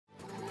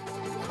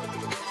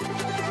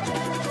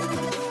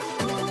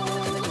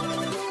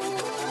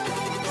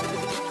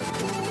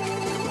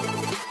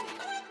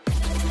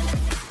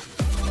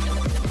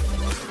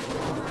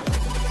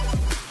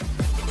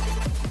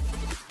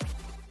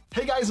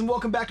guys, and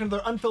welcome back to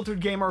another Unfiltered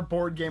Gamer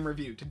board game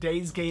review.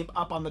 Today's game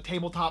up on the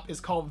tabletop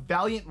is called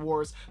Valiant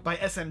Wars by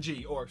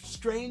SMG, or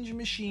Strange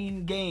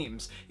Machine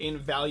Games. In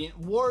Valiant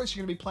Wars,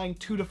 you're going to be playing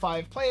 2 to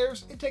 5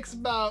 players. It takes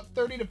about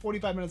 30 to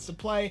 45 minutes to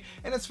play,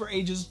 and it's for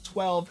ages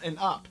 12 and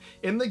up.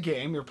 In the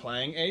game, you're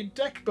playing a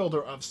deck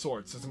builder of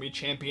sorts. There's going to be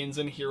champions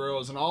and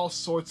heroes and all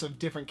sorts of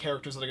different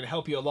characters that are going to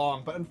help you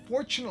along, but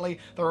unfortunately,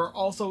 there are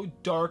also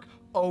dark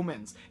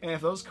omens, and if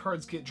those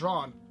cards get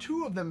drawn,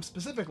 2 of them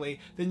specifically,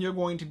 then you're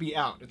going to be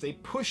out. It's a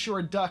push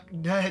your luck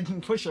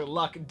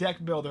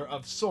deck builder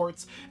of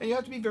sorts, and you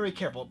have to be very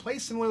careful. It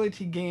plays similarly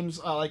to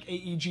games like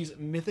AEG's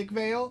Mythic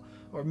Veil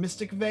or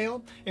Mystic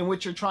Veil, in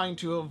which you're trying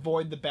to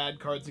avoid the bad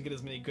cards and get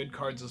as many good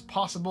cards as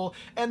possible.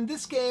 And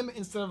this game,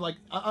 instead of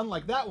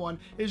unlike that one,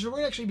 is you're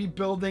going to actually be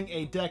building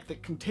a deck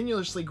that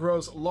continuously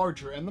grows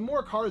larger, and the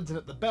more cards in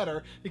it, the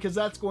better, because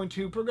that's going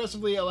to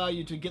progressively allow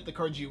you to get the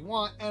cards you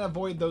want and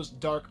avoid those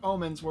dark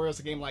omens, whereas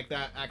a game like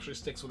that actually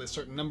sticks with a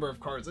certain number of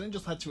cards and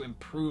just had to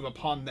improve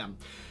upon them.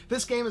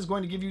 This game is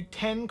going to give you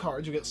 10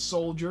 cards. You get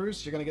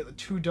soldiers, you're going to get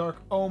the 2 dark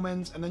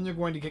omens, and then you're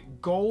going to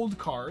get gold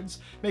cards,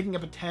 making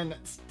up a 10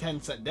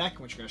 set deck,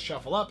 which you're going to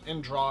shuffle up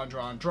and draw and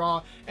draw and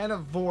draw, and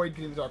avoid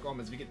getting the dark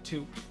omens. If you get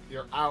 2,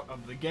 you're out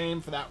of the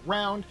game for that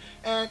round,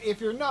 and if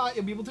you're not,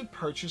 you'll be able to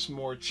purchase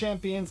more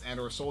champions and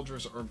or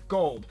soldiers or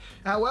gold.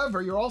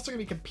 However, you're also going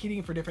to be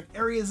competing for different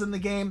areas in the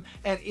game,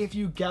 and if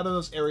you gather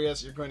those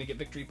areas, you're going to get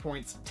victory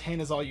points.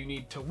 10 is all you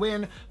need to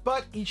win,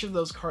 but each of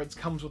those cards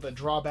comes with a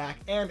drawback,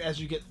 and as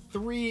you get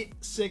 3,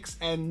 6,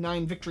 and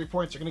 9 victory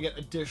points, you're going to get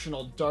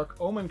additional dark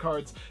omen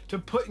cards to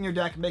put in your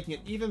deck, making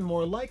it even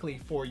more likely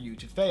for you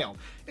to fail.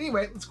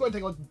 Anyway, let's go ahead and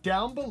take a look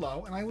down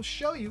below, and I will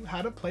show you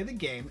how to play the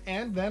game,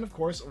 and then of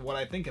course what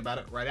I think about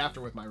it right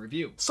after with my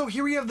review. So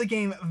here we have the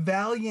game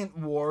Valiant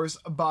Wars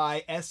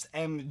by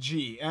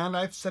SMG, and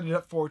I've set it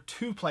up for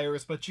 2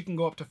 players, but you can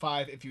go up to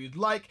 5 if you'd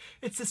like.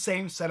 It's the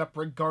same setup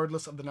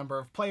regardless of the number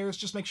of players.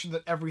 Just make sure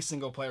that every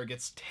single player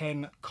gets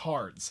 10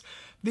 cards.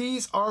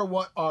 These are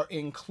what are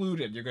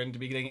included. You're going to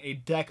be getting a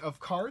deck of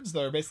cards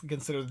that are basically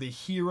considered the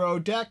hero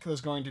deck. There's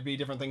going to be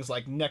different things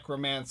like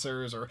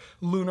necromancers or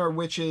lunar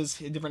witches,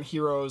 different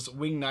heroes,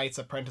 wing knights,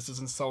 apprentices,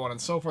 and so on and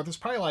so forth. There's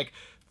probably like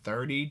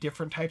 30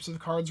 different types of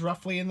cards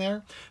roughly in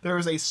there. There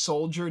is a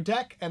soldier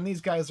deck, and these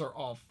guys are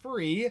all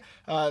free.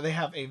 They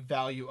have a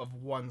value of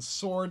 1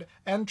 sword,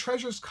 and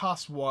treasures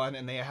cost 1,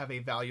 and they have a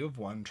value of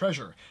 1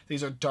 treasure.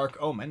 These are Dark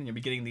Omen, and you'll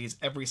be getting these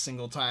every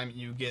single time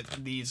you get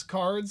these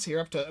cards here,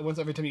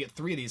 every time you get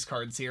 3 of these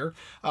cards here,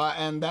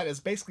 and that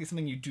is basically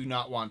something you do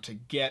not want to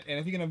get, and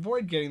if you can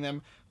avoid getting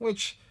them,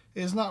 which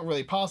is not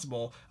really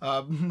possible.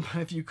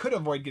 If you could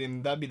avoid getting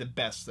them, that'd be the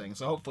best thing.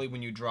 So hopefully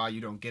when you draw,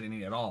 you don't get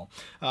any at all.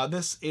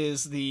 This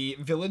is the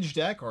village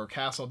deck or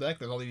castle deck.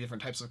 There's all these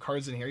different types of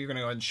cards in here. You're going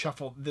to go ahead and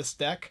shuffle this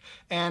deck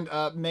and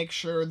make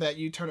sure that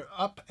you turn it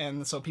up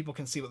and so people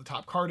can see what the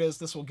top card is.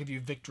 This will give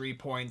you victory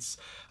points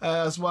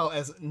as well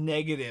as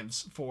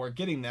negatives for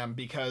getting them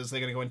because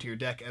they're going to go into your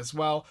deck as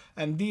well.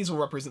 And these will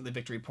represent the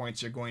victory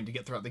points you're going to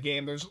get throughout the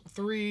game. There's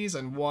 3s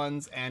and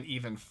 1s and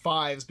even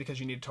 5s because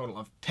you need a total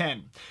of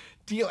 10.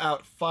 Deal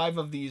out 5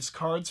 of these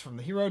cards from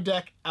the hero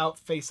deck, out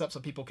face up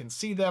so people can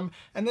see them,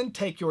 and then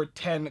take your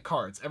 10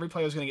 cards. Every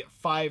player is going to get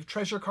 5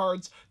 treasure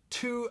cards,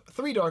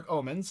 3 dark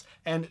omens,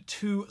 and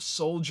 2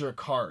 soldier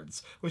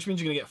cards, which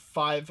means you're going to get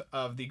 5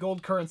 of the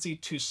gold currency,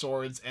 2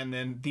 swords, and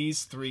then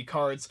these 3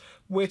 cards,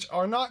 which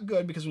are not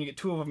good because when you get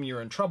 2 of them,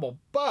 you're in trouble,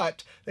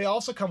 but they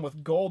also come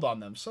with gold on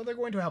them, so they're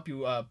going to help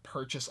you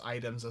purchase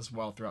items as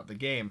well throughout the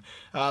game.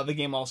 The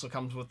game also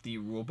comes with the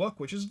rulebook,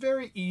 which is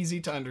very easy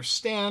to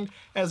understand,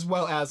 as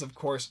well as, of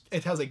course,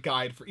 it has a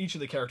guide for each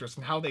of the characters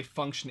and how they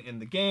function in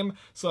the game,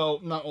 so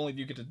not only do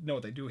you get to know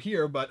what they do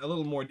here, but a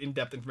little more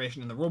in-depth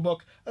information in the rulebook,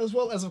 as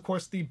well as, of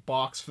course, the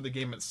box for the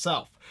game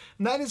itself.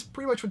 And that is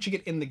pretty much what you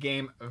get in the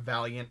game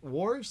Valiant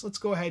Wars. Let's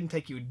go ahead and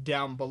take you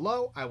down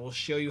below. I will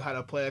show you how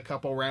to play a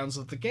couple rounds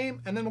of the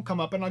game, and then we'll come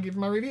up and I'll give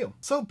you my review.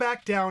 So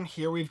back down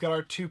here, we've got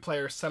our 2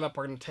 players set up.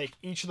 We're going to take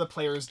each of the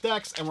players'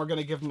 decks, and we're going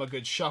to give them a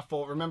good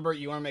shuffle. Remember,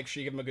 you want to make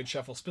sure you give them a good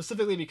shuffle,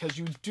 specifically because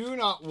you do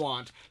not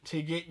want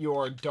to get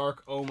your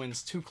Dark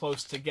Omens too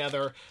close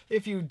together.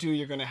 If you do,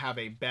 you're going to have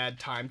a bad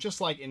time. Just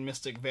like in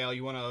Mystic Veil,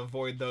 you want to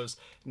avoid those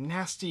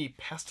nasty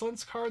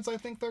Pestilence cards, I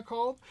think they're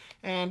called.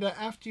 And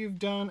after you've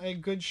done a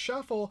good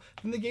shuffle,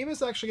 then the game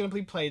is actually going to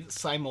be played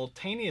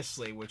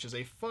simultaneously, which is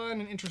a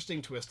fun and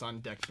interesting twist on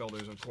deck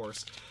builders, of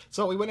course.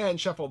 So we went ahead and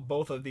shuffled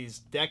both of these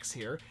decks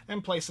here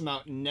and placed them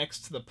out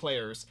next to the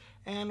players.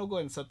 And we'll go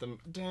ahead and set them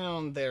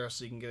down there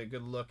so you can get a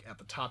good look at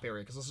the top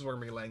area, because this is where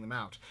we're going to be laying them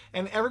out.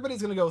 And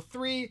everybody's going to go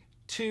 3,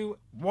 2,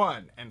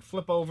 1, and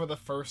flip over the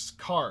first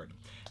card.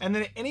 And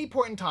then at any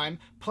point in time,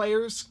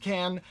 players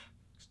can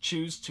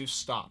choose to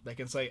stop. They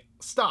can say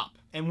stop.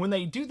 And when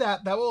they do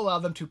that, that will allow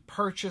them to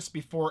purchase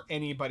before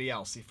anybody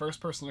else. The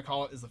first person to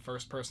call it is the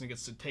first person who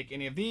gets to take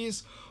any of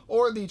these,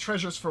 or the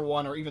treasures for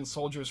 1, or even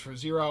soldiers for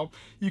 0.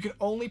 You can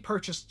only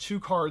purchase 2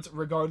 cards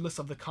regardless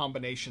of the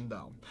combination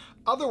though.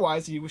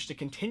 Otherwise, if you wish to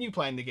continue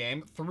playing the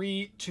game,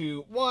 3,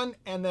 2, 1,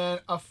 and then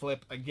a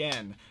flip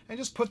again. And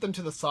just put them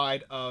to the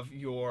side of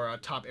your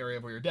top area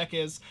of where your deck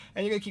is,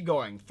 and you're gonna keep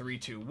going. 3,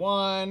 2,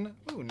 1.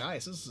 Ooh,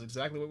 nice. This is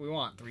exactly what we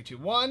want. 3, 2,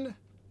 1.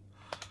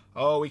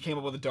 Oh, we came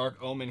up with a Dark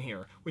Omen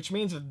here, which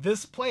means if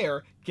this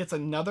player gets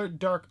another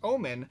Dark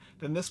Omen,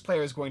 then this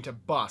player is going to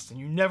bust. And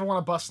you never want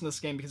to bust in this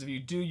game, because if you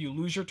do, you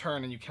lose your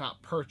turn and you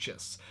cannot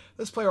purchase.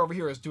 This player over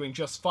here is doing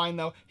just fine,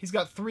 though. He's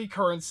got 3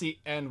 currency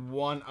and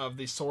 1 of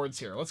the swords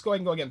here. Let's go ahead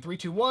and go again. 3,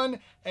 2, 1,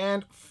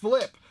 and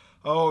flip.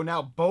 Oh,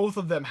 now both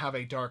of them have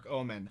a Dark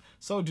Omen.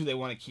 So do they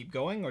want to keep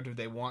going, or do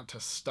they want to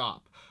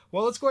stop?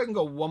 Well, let's go ahead and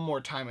go one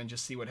more time and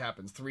just see what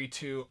happens. 3,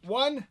 2,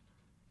 1.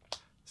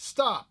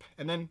 Stop,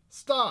 and then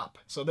stop.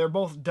 So they're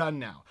both done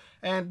now.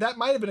 And that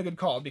might have been a good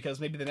call,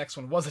 because maybe the next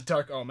one was a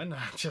Dark Omen.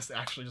 Just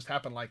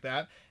happened like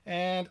that.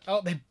 And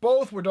oh, they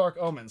both were Dark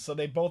Omens, so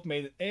they both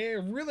made a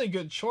really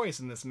good choice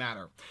in this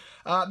matter.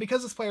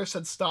 Because this player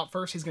said stop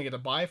first, he's going to get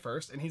a buy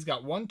first, and he's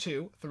got 1,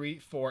 2, 3,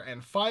 4,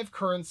 and 5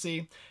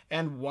 currency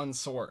and 1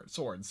 sword.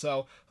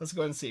 So let's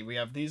go ahead and see. We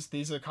have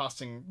these are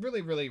costing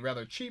really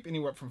rather cheap,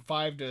 anywhere from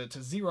 5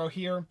 to 0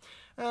 here.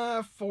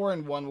 4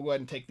 and 1, we'll go ahead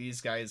and take these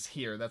guys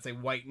here. That's a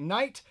White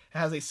Knight. It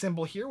has a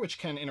symbol here which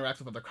can interact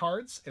with other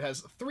cards. It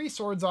has 3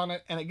 swords on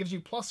it, and it gives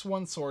you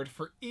 +1 sword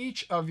for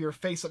each of your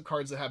face-up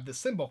cards that have this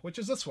symbol, which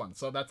is this one.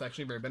 So that's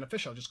actually very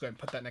beneficial. Just go ahead and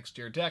put that next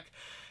to your deck,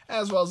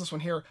 as well as this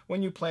one here.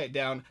 When you play it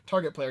down,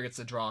 target player gets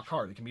to draw a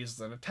card. It can be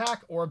used as an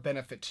attack or a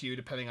benefit to you,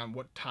 depending on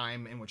what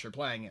time in which you're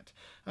playing it.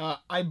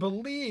 I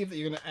believe that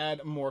you're going to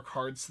add more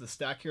cards to the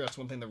stack here. That's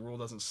one thing the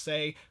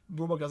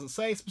rulebook doesn't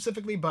say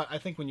specifically, but I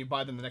think when you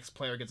buy them, the next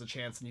player gets a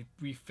chance and you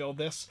refill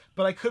this.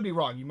 But I could be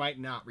wrong. You might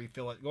not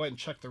refill it. Go ahead and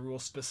check the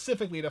rules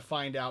specifically to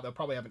find out. They'll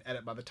probably have an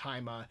edit by the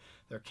time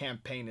their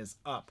campaign is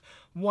up.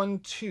 1,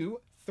 2,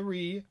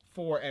 3,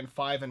 4, and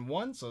 5, and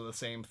 1, so the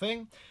same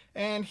thing.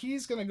 And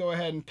he's going to go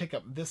ahead and pick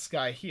up this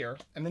guy here,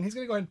 and then he's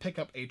going to go ahead and pick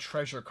up a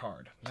treasure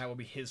card. That will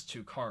be his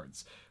 2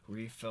 cards.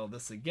 Refill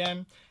this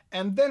again.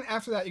 And then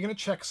after that, you're going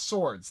to check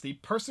swords. The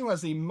person who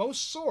has the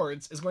most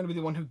swords is going to be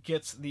the one who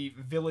gets the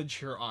village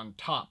here on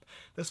top.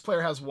 This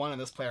player has 1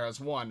 and this player has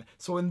 1.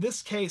 So in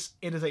this case,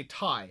 it is a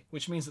tie,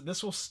 which means that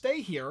this will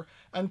stay here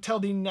until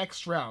the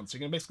next round. So you're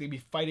going to basically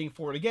be fighting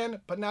for it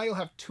again, but now you'll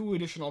have 2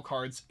 additional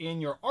cards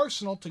in your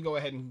arsenal to go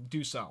ahead and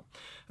do so.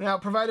 Now,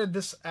 provided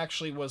this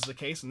actually was the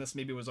case, and this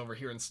maybe was over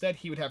here instead,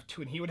 he would have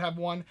 2 and he would have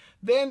 1,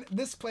 then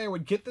this player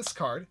would get this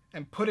card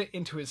and put it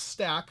into his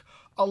stack,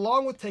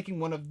 along with taking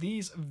one of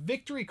these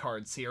victory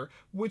cards here,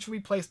 which will be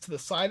placed to the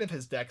side of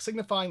his deck,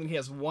 signifying that he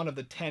has 1 of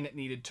the 10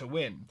 needed to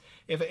win.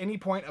 If at any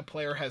point a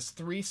player has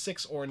 3,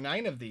 6, or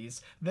 9 of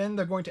these, then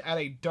they're going to add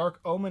a Dark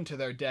Omen to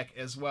their deck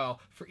as well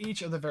for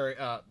each of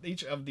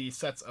the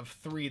sets of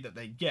 3 that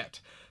they get.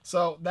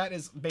 So that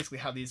is basically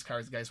how these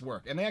guys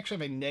work. And they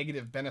actually have a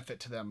negative benefit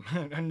to them.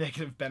 A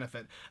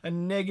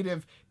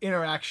negative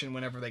interaction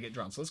whenever they get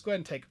drawn. So let's go ahead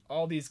and take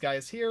all these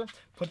guys here,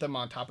 put them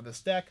on top of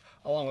this deck,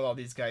 along with all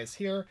these guys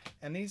here,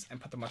 and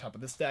put them on top of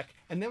this deck.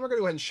 And then we're going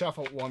to go ahead and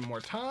shuffle one more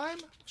time,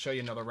 show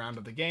you another round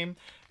of the game,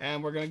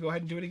 and we're going to go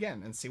ahead and do it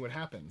again and see what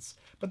happens.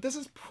 But this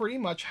is pretty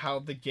much how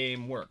the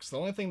game works. The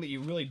only thing that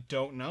you really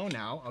don't know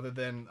now, other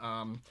than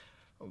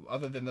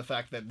the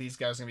fact that these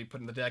guys are going to be put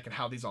in the deck and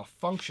how these all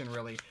function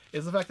really,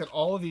 is the fact that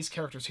all of these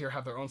characters here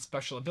have their own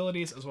special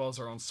abilities as well as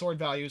their own sword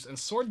values, and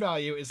sword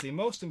value is the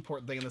most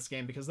important thing in this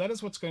game because that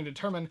is what's going to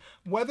determine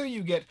whether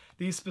you get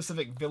these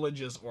specific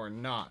villages or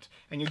not.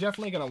 And you're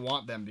definitely going to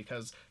want them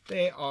because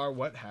they are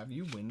what have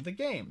you win the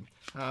game.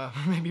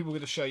 Maybe we're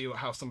going to show you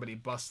how somebody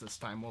busts this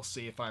time. We'll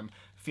see if I'm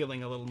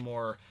feeling a little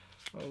more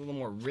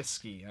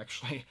risky,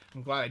 actually.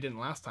 I'm glad I didn't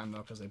last time, though,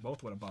 because they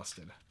both would have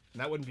busted. And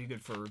that wouldn't be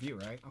good for a review,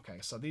 right? Okay,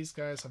 so these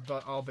guys have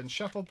all been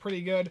shuffled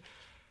pretty good.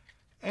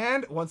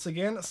 And once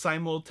again,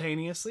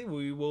 simultaneously,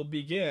 we will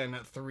begin.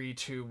 3,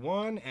 2,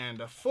 1,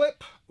 and a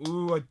flip.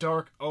 Ooh, a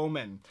Dark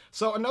Omen.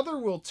 So another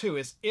rule, too,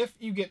 is if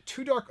you get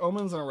 2 Dark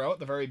Omens in a row at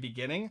the very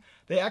beginning,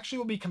 they actually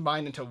will be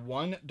combined into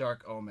 1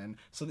 Dark Omen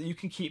so that you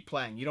can keep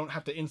playing. You don't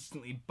have to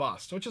instantly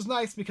bust, which is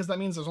nice because that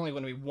means there's only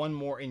going to be 1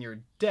 more in your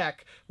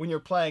deck when you're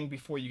playing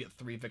before you get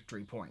 3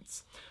 victory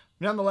points.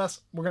 Nonetheless,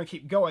 we're going to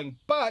keep going,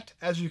 but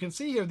as you can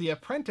see here, the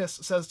apprentice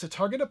says to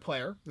target a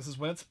player, this is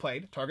when it's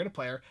played, target a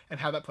player, and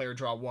have that player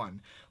draw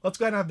 1. Let's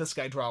go ahead and have this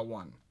guy draw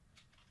 1.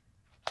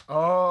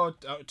 Oh,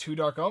 2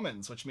 Dark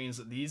Omens, which means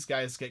that these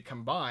guys get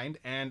combined,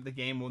 and the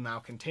game will now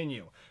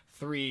continue.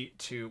 3,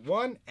 2,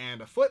 1,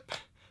 and a flip.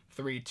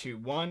 3, 2,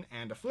 1,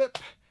 and a flip.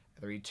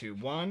 3, 2,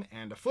 1,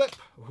 and a flip.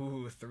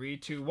 Ooh, 3,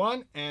 2,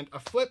 1, and a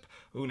flip.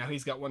 Ooh, now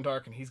he's got 1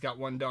 dark, and he's got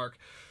 1 dark.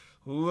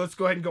 Ooh, let's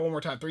go ahead and go one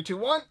more time. 3, 2,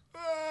 1.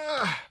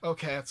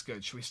 Okay, that's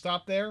good. Should we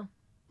stop there?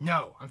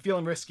 No, I'm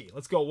feeling risky.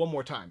 Let's go one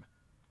more time.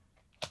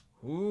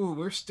 Ooh,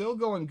 we're still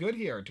going good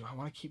here. Do I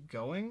want to keep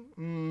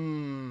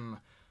going?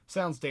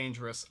 Sounds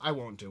dangerous. I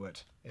won't do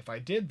it. If I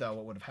did, though,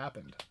 what would have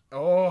happened?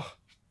 Oh,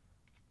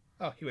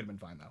 he would have been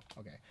fine, though.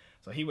 Okay,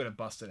 so he would have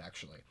busted,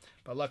 actually.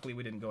 But luckily,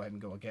 we didn't go ahead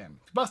and go again.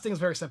 Busting is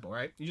very simple,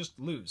 right? You just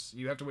lose.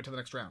 You have to wait till the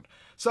next round.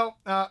 So,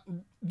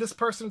 this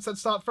person said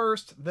stop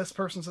first, this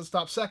person said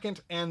stop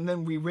second, and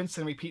then we rinse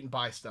and repeat and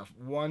buy stuff.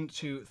 1,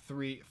 2,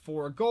 3,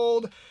 4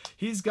 gold.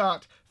 He's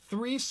got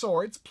 3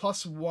 swords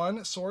plus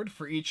 1 sword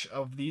for each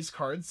of these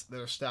cards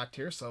that are stacked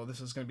here. So this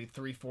is going to be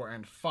 3, 4,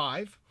 and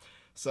 5.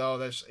 So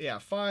there's,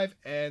 5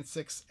 and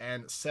 6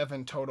 and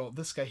 7 total.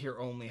 This guy here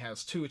only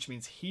has 2, which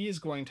means he is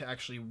going to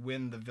actually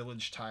win the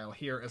village tile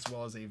here, as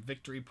well as a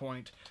victory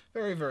point.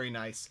 Very, very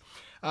nice.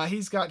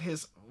 He's got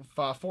his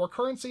 4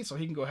 currency, so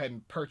he can go ahead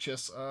and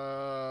purchase,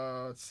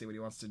 let's see what he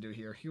wants to do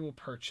here. He will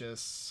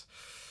purchase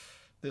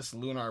this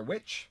Lunar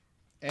Witch,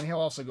 and he'll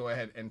also go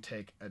ahead and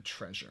take a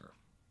treasure.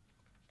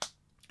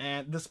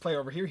 And this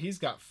player over here, he's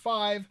got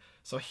 5,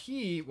 so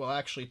he will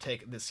actually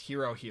take this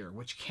hero here,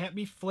 which can't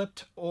be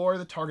flipped or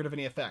the target of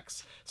any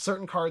effects.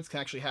 Certain cards can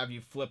actually have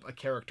you flip a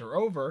character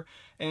over,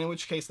 and in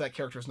which case that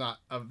character is not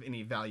of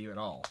any value at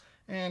all.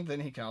 And then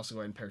he can also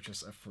go ahead and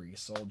purchase a free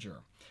soldier.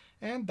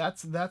 And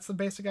that's the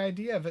basic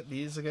idea of it.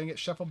 These are going to get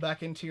shuffled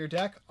back into your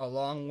deck,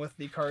 along with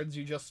the cards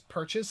you just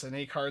purchased, and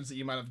any cards that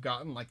you might have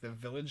gotten, like the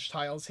village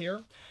tiles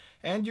here.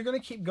 And you're going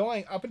to keep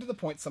going up until the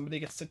point somebody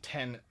gets to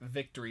 10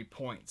 victory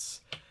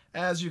points.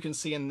 As you can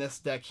see in this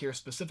deck here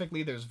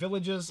specifically, there's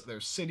villages,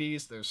 there's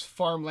cities, there's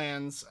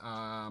farmlands,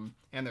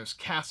 and there's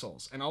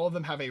castles. And all of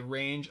them have a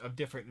range of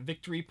different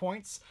victory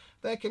points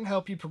that can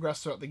help you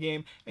progress throughout the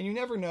game. And you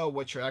never know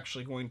what you're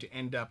actually going to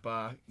end up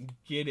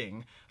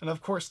getting. And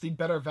of course, the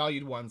better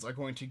valued ones are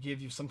going to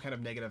give you some kind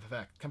of negative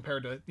effect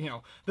compared to,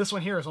 this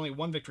one here is only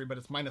 1 victory, but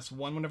it's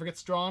 -1 whenever it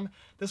gets drawn.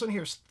 This one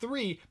here is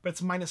 3, but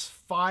it's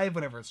 -5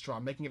 whenever it's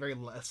drawn, making it very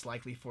less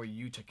likely for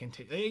you to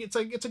continue. It's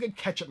a good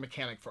catch-up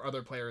mechanic for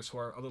other players who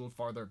are a little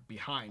farther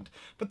behind.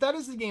 But that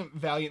is the game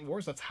Valiant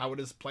Wars. That's how it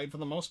is played for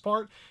the most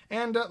part.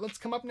 And let's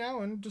come up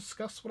now and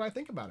discuss what I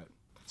think about it.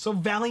 So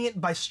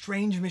Valiant by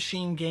Strange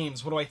Machine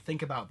Games. What do I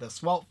think about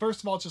this? Well,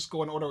 first of all, let's just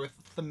go in order with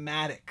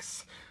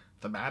thematics.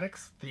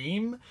 Thematics?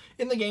 Theme?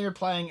 In the game, you're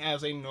playing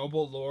as a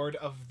noble lord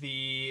of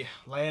the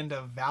land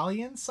of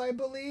Valiance, I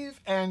believe,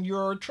 and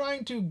you're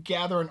trying to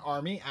gather an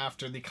army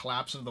after the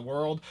collapse of the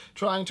world,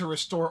 trying to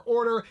restore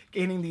order,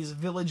 gaining these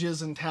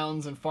villages and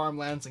towns and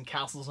farmlands and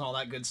castles and all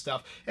that good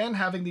stuff, and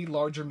having the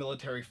larger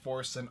military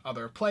force than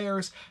other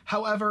players.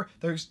 However,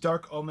 there's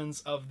dark omens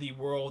of the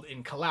world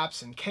in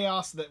collapse and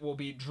chaos that will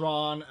be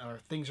drawn, or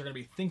things you're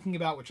going to be thinking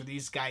about, which are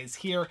these guys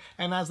here,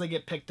 and as they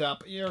get picked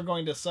up, you're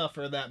going to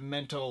suffer that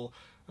mental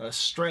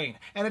strain.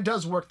 And it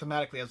does work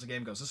thematically as the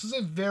game goes. This is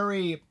a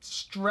very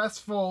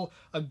stressful,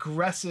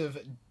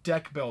 aggressive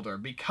deck builder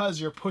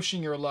because you're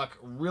pushing your luck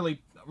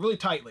really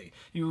tightly.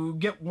 You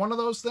get one of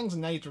those things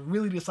and now you have to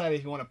really decide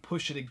if you want to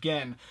push it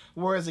again.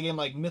 Whereas a game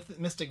like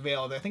Mystic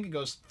Vale, I think it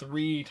goes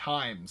 3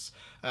 times.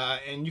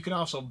 And you can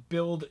also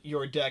build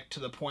your deck to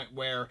the point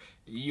where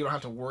you don't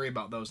have to worry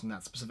about those in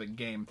that specific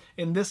game.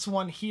 In this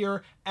one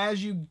here,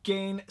 as you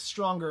gain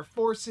stronger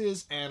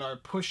forces and are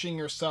pushing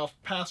yourself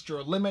past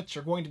your limits,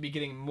 you're going to be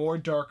getting more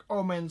dark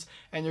omens,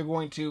 and you're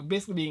going to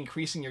basically be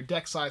increasing your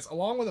deck size,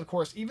 along with, of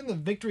course, even the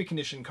victory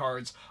condition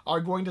cards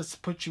are going to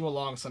put you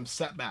along some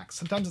setbacks.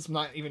 Sometimes it's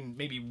not even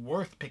maybe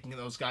worth picking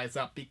those guys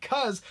up,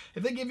 because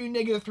if they give you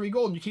 -3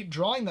 gold and you keep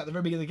drawing that at the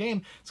very beginning of the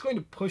game, it's going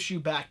to push you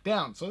back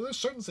down. So there's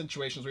certain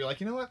situations where you're like,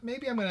 you know what,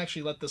 maybe I'm going to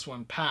actually let this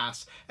one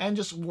pass and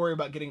just worry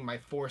about getting my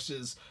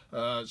forces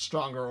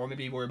stronger, or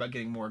maybe worry about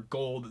getting more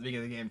gold at the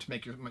beginning of the game to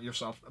make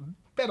yourself a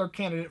better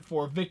candidate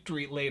for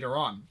victory later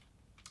on.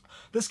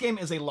 This game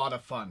is a lot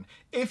of fun.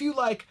 If you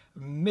like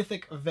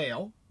Mystic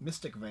Vale,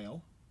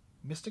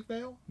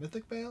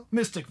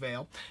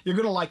 you're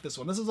going to like this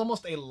one. This is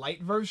almost a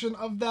light version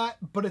of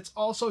that, but it's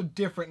also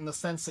different in the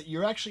sense that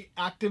you're actually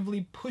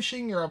actively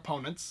pushing your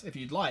opponents, if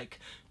you'd like,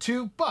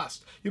 to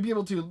bust. You'll be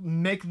able to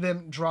make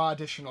them draw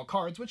additional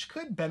cards, which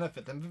could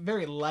benefit them,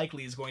 very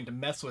likely is going to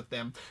mess with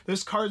them.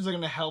 There's cards that are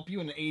going to help you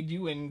and aid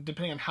you, and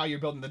depending on how you're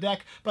building the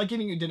deck, by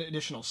giving you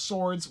additional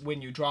swords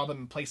when you draw them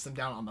and place them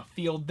down on the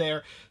field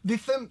there. The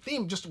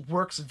theme just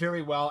works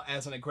very well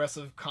as an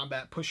aggressive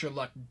combat, push your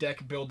luck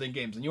deck building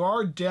games. And you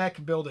are deck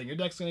building. Your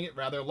deck's going to get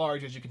rather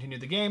large as you continue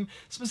the game,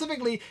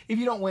 specifically if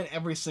you don't win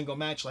every single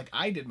match like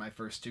I did my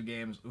first 2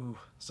 games. Ooh,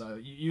 so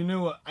you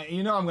know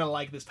I'm going to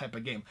like this type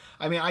of game.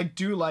 I mean, I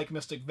do like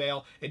Mystic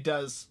Vale. It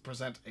does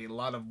present a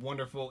lot of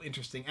wonderful,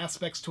 interesting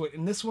aspects to it,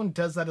 and this one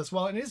does that as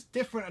well, and it is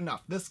different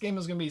enough. This game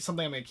is going to be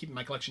something I'm going to keep in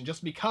my collection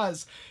just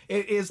because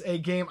it is a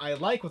game I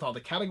like with all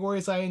the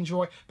categories I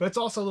enjoy, but it's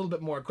also a little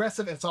bit more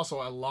aggressive, and it's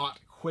also a lot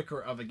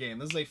quicker of a game.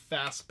 This is a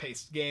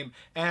fast-paced game,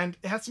 and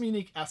it has some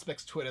unique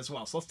aspects to it as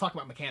well. So let's talk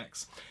about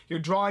mechanics. You're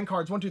drawing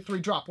cards, 1, 2, 3,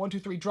 drop, 1, 2,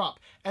 3, drop,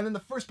 and then the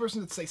first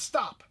person to say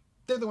stop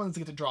they're the ones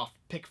that get to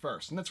pick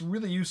first. And that's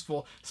really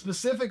useful,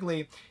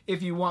 specifically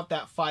if you want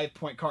that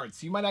 5-point card.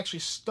 So you might actually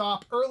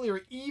stop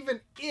earlier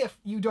even if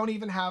you don't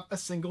even have a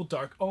single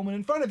Dark Omen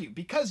in front of you,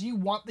 because you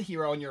want the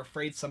hero and you're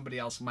afraid somebody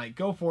else might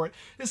go for it,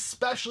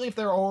 especially if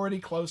they're already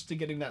close to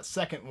getting that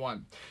second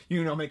one.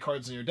 You know how many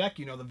cards in your deck,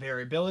 you know the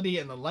variability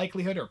and the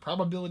likelihood or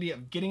probability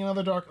of getting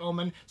another Dark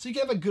Omen, so you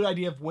can have a good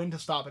idea of when to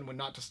stop and when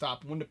not to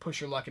stop, when to push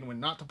your luck and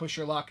when not to push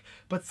your luck,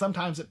 but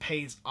sometimes it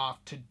pays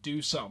off to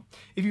do so.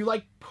 If you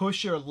like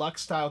push your luck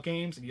style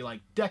games and you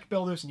like deck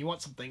builders and you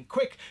want something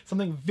quick,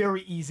 something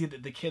very easy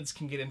that the kids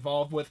can get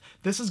involved with,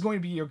 this is going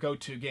to be your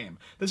go-to game.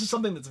 This is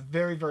something that's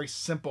very, very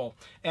simple.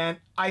 And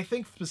I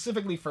think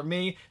specifically for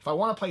me, if I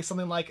want to play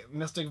something like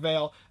Mystic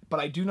Vale, but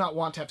I do not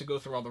want to have to go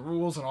through all the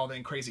rules and all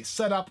the crazy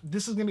setup,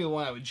 this is going to be the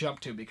one I would jump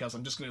to, because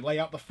I'm just going to lay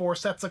out the 4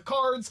 sets of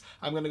cards,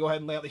 I'm going to go ahead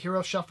and lay out the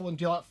hero shuffle and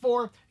deal out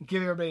 4, and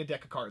give everybody a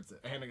deck of cards,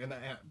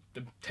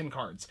 and 10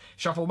 cards.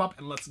 Shuffle them up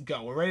and let's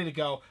go. We're ready to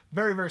go.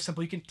 Very, very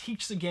simple. You can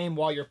teach the game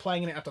while you're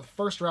playing it. After the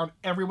first round,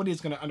 everybody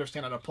is going to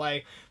understand how to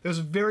play. There's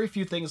very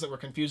few things that were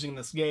confusing in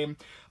this game.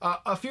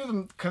 A few of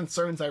the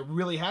concerns I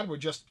really had were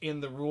just in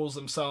the rules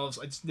themselves.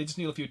 They just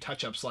need a few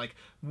touch-ups, like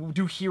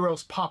do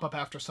heroes pop up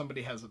after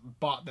somebody has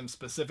bought them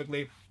specifically?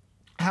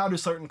 How do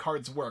certain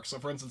cards work? So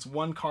for instance,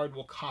 one card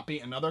will copy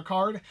another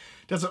card.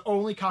 Does it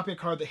only copy a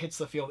card that hits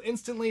the field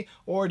instantly,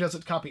 or does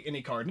it copy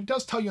any card? And it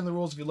does tell you in the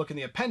rules, if you look in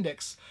the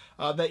appendix,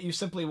 that you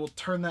simply will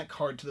turn that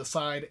card to the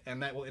side,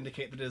 and that will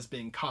indicate that it is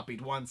being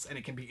copied once, and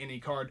it can be any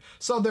card.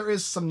 So there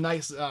is some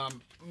nice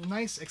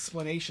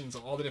explanations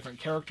of all the different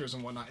characters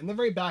and whatnot in the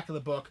very back of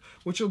the book,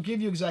 which will give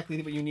you exactly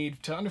what you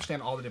need to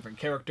understand all the different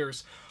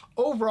characters.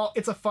 Overall,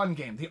 it's a fun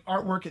game. The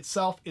artwork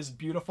itself is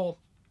beautiful.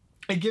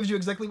 It gives you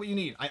exactly what you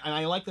need.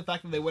 I like the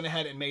fact that they went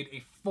ahead and made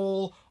a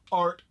full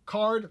art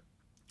card.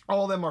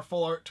 All of them are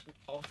full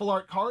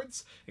art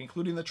cards,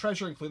 including the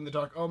treasure, including the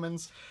Dark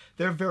Omens.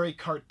 They're very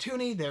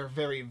cartoony, they're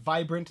very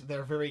vibrant,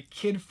 they're very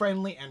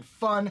kid-friendly and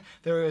fun.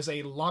 There is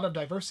a lot of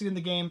diversity in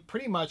the game.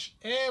 Pretty much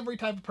every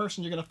type of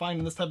person you're going to find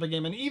in this type of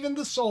game, and even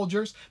the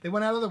soldiers, they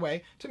went out of their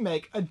way to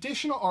make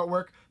additional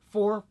artwork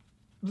for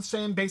the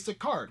same basic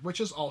card, which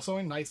is also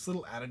a nice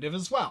little additive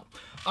as well.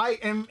 I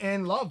am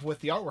in love with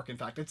the artwork, in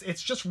fact.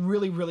 It's just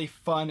really, really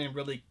fun and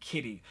really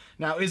kiddie.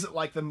 Now, is it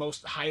like the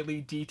most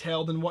highly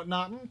detailed and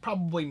whatnot?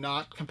 Probably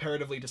not,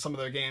 comparatively to some of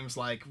their games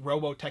like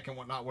Robotech and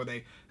whatnot, where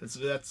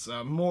that's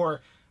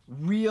more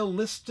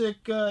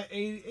realistic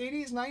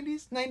 80s,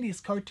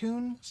 90s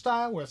cartoon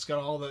style, where it's got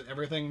all the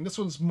everything. This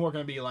one's more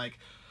going to be like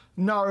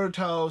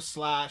Naruto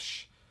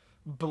 /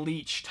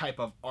 Bleach type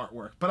of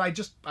artwork, but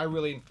I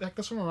really, in fact,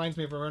 this one reminds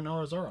me of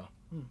Renoir Zora.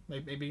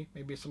 Maybe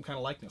some kind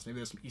of likeness. Maybe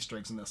there's some Easter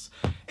eggs in this.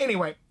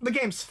 Anyway, the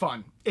game's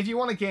fun. If you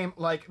want a game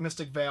like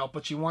Mystic Vale,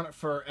 but you want it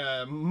for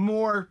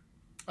more,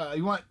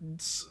 you want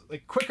it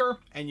like quicker,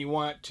 and you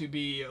want it to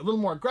be a little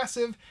more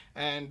aggressive,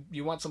 and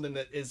you want something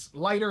that is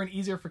lighter and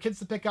easier for kids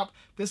to pick up,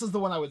 this is the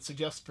one I would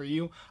suggest for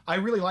you. I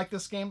really like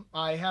this game.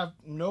 I have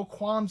no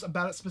qualms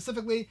about it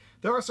specifically.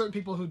 There are certain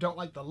people who don't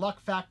like the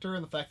luck factor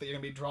and the fact that you're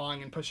going to be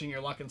drawing and pushing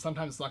your luck, and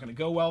sometimes it's not going to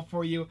go well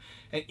for you.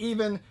 And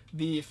even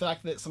the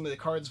fact that some of the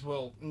cards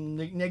will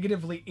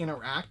negatively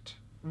interact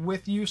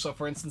with you. So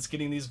for instance,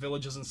 getting these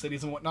villages and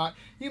cities and whatnot,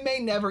 you may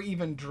never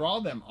even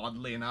draw them,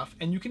 oddly enough,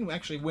 and you can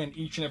actually win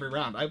each and every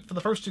round. For the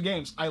first 2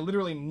 games, I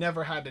literally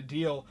never had to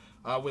deal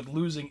with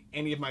losing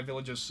any of my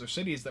villages or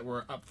cities that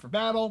were up for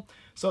battle.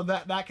 So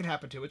that can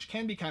happen too, which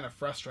can be kind of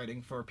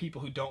frustrating for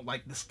people who don't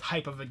like this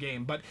type of a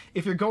game. But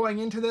if you're going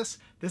into this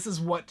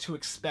is what to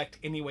expect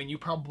anyway, and you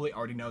probably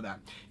already know that.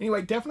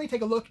 Anyway, definitely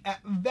take a look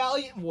at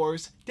Valiant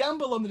Wars down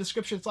below in the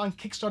description. It's on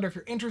Kickstarter if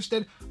you're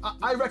interested.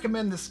 I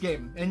recommend this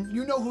game, and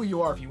you know who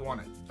you are if you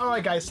want it.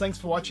 Alright guys, thanks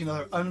for watching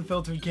another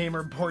Unfiltered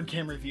Gamer board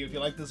game review. If you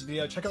like this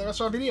video, check out the rest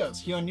of our videos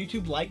here on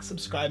YouTube. Like,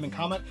 subscribe, and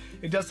comment.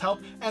 It does help,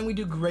 and we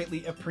do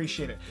greatly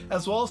appreciate it.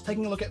 As well as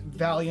taking a look at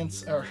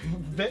Valiant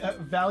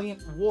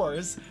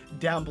Wars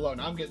down below.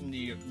 Now I'm getting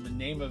the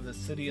name of the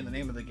city and the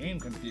name of the game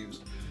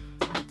confused.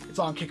 It's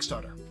on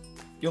Kickstarter.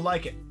 You'll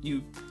like it.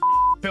 You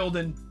build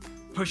and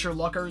push your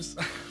luckers.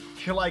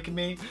 If you're like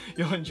me,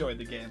 you'll enjoy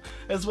the game.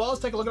 As well as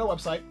take a look at our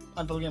website,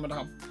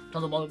 unfilteredgamer.com. A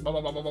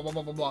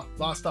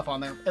lot of stuff on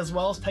there. As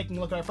well as taking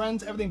a look at our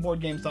friends,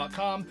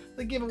 everythingboardgames.com,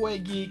 the Giveaway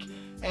Geek,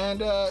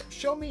 and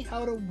show me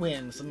how to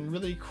win. Some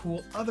really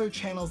cool other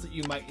channels that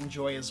you might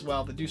enjoy as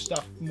well that do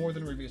stuff more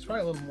than reviews.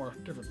 Probably a little more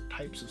different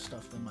types of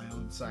stuff than my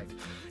own site.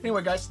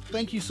 Anyway guys,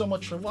 thank you so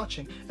much for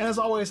watching. And as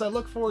always, I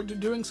look forward to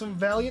doing some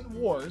Valiant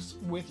Wars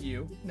with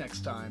you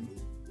next time.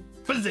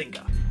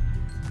 Bazinga!